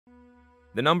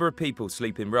The number of people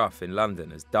sleeping rough in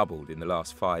London has doubled in the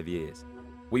last 5 years.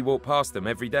 We walk past them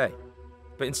every day.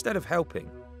 But instead of helping,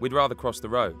 we'd rather cross the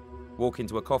road, walk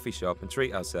into a coffee shop and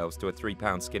treat ourselves to a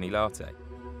 £3 skinny latte.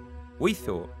 We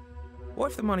thought,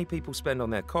 what if the money people spend on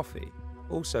their coffee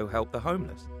also help the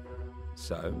homeless?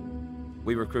 So,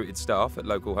 we recruited staff at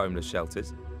local homeless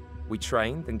shelters. We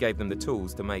trained and gave them the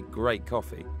tools to make great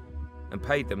coffee and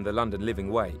paid them the London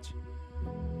living wage.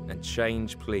 And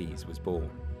Change Please was born.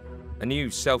 A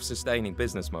new self-sustaining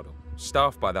business model,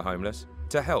 staffed by the homeless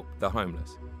to help the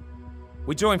homeless.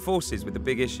 We joined forces with The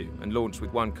Big Issue and launched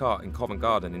with one cart in Covent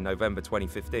Garden in November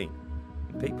 2015.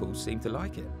 And people seemed to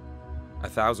like it.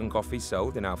 1,000 coffees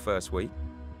sold in our first week,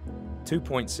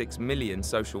 2.6 million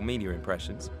social media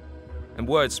impressions, and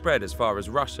word spread as far as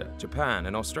Russia, Japan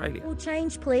and Australia. Well,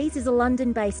 Change Please is a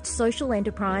London-based social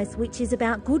enterprise which is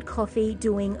about good coffee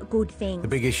doing good things. The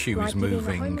Big Issue like is giving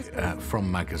moving the homeless from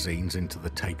magazines into the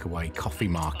takeaway coffee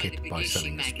market by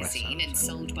selling magazine espresso. and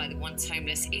sold by the Once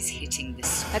Homeless is hitting the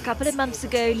streets. A couple of months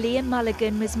ago, Liam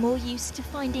Mulligan was more used to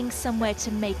finding somewhere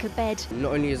to make a bed.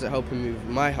 Not only is it helping me with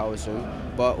my housing,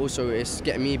 but also it's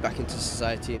getting me back into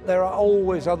society. There are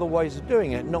always other ways of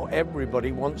doing it. Not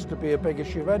everybody wants to be a Big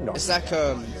Issue vendor. It's like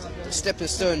a stepping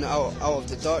stone out of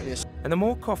the darkness. And the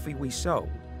more coffee we sold,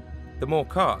 the more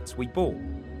carts we bought,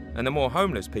 and the more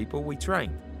homeless people we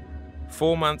trained.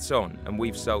 4 months on, and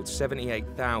we've sold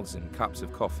 78,000 cups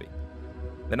of coffee.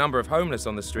 The number of homeless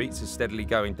on the streets is steadily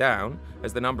going down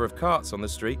as the number of carts on the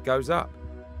street goes up.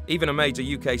 Even a major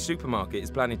UK supermarket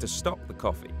is planning to stop the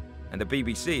coffee, and the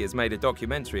BBC has made a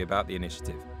documentary about the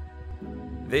initiative.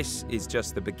 This is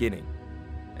just the beginning,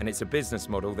 and it's a business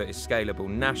model that is scalable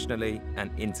nationally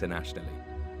and internationally.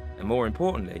 And more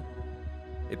importantly,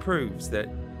 it proves that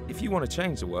if you want to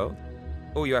change the world,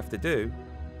 all you have to do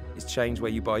is change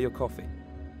where you buy your coffee.